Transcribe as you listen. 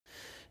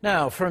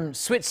Now, from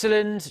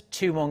Switzerland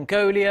to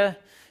Mongolia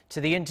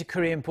to the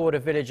inter-Korean border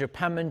village of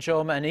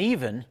Panmunjom and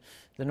even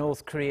the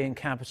North Korean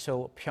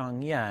capital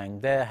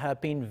Pyongyang, there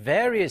have been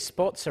various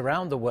spots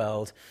around the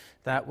world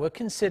that were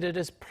considered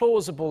as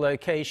plausible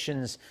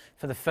locations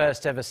for the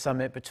first ever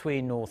summit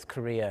between North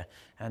Korea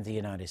and the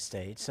United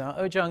States.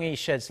 Jung-hee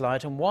sheds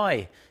light on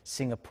why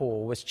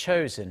Singapore was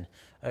chosen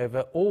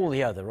over all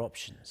the other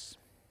options.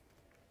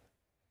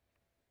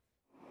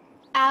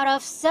 Out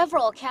of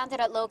several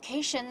candidate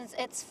locations,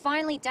 it's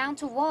finally down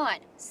to one,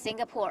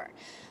 Singapore.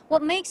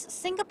 What makes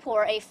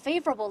Singapore a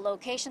favorable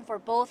location for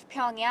both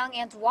Pyongyang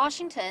and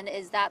Washington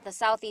is that the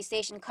Southeast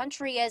Asian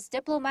country is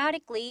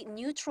diplomatically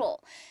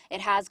neutral.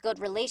 It has good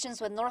relations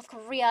with North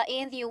Korea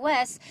and the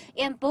U.S.,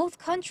 and both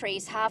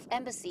countries have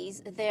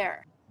embassies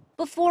there.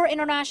 Before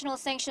international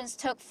sanctions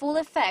took full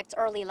effect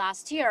early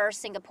last year,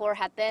 Singapore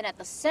had been at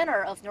the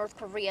center of North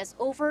Korea's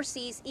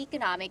overseas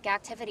economic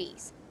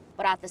activities.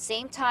 But at the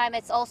same time,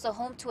 it's also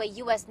home to a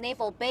U.S.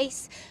 naval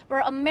base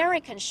where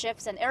American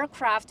ships and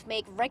aircraft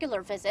make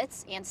regular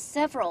visits, and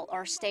several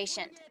are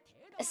stationed.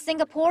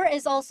 Singapore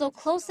is also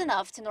close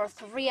enough to North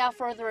Korea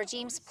for the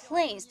regime's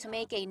planes to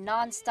make a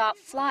non-stop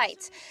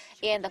flight.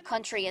 And the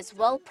country is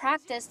well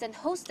practiced in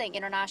hosting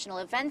international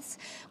events,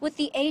 with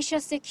the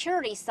Asia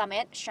Security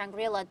Summit,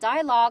 Shangri-La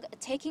Dialogue,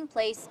 taking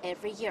place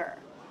every year.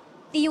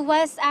 The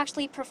U.S.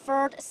 actually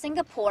preferred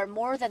Singapore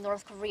more than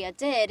North Korea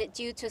did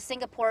due to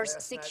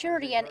Singapore's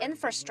security and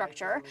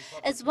infrastructure,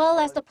 as well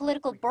as the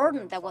political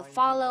burden that would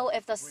follow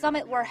if the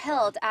summit were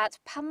held at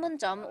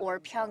Panmunjom or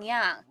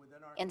Pyongyang.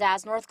 And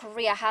as North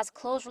Korea has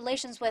close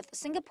relations with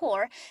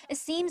Singapore, it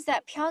seems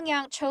that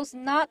Pyongyang chose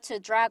not to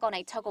drag on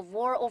a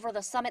tug-of-war over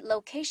the summit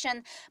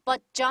location,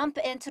 but jump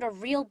into the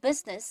real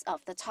business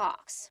of the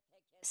talks.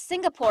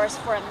 Singapore's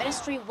foreign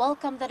ministry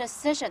welcomed the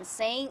decision,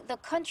 saying the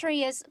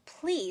country is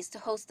pleased to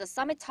host the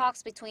summit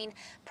talks between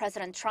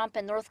President Trump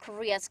and North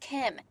Korea's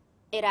Kim.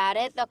 It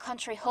added the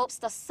country hopes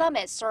the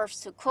summit serves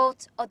to,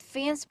 quote,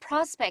 advance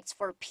prospects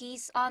for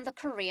peace on the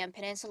Korean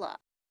peninsula.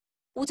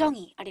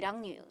 Jung-hee,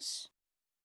 Arirang News.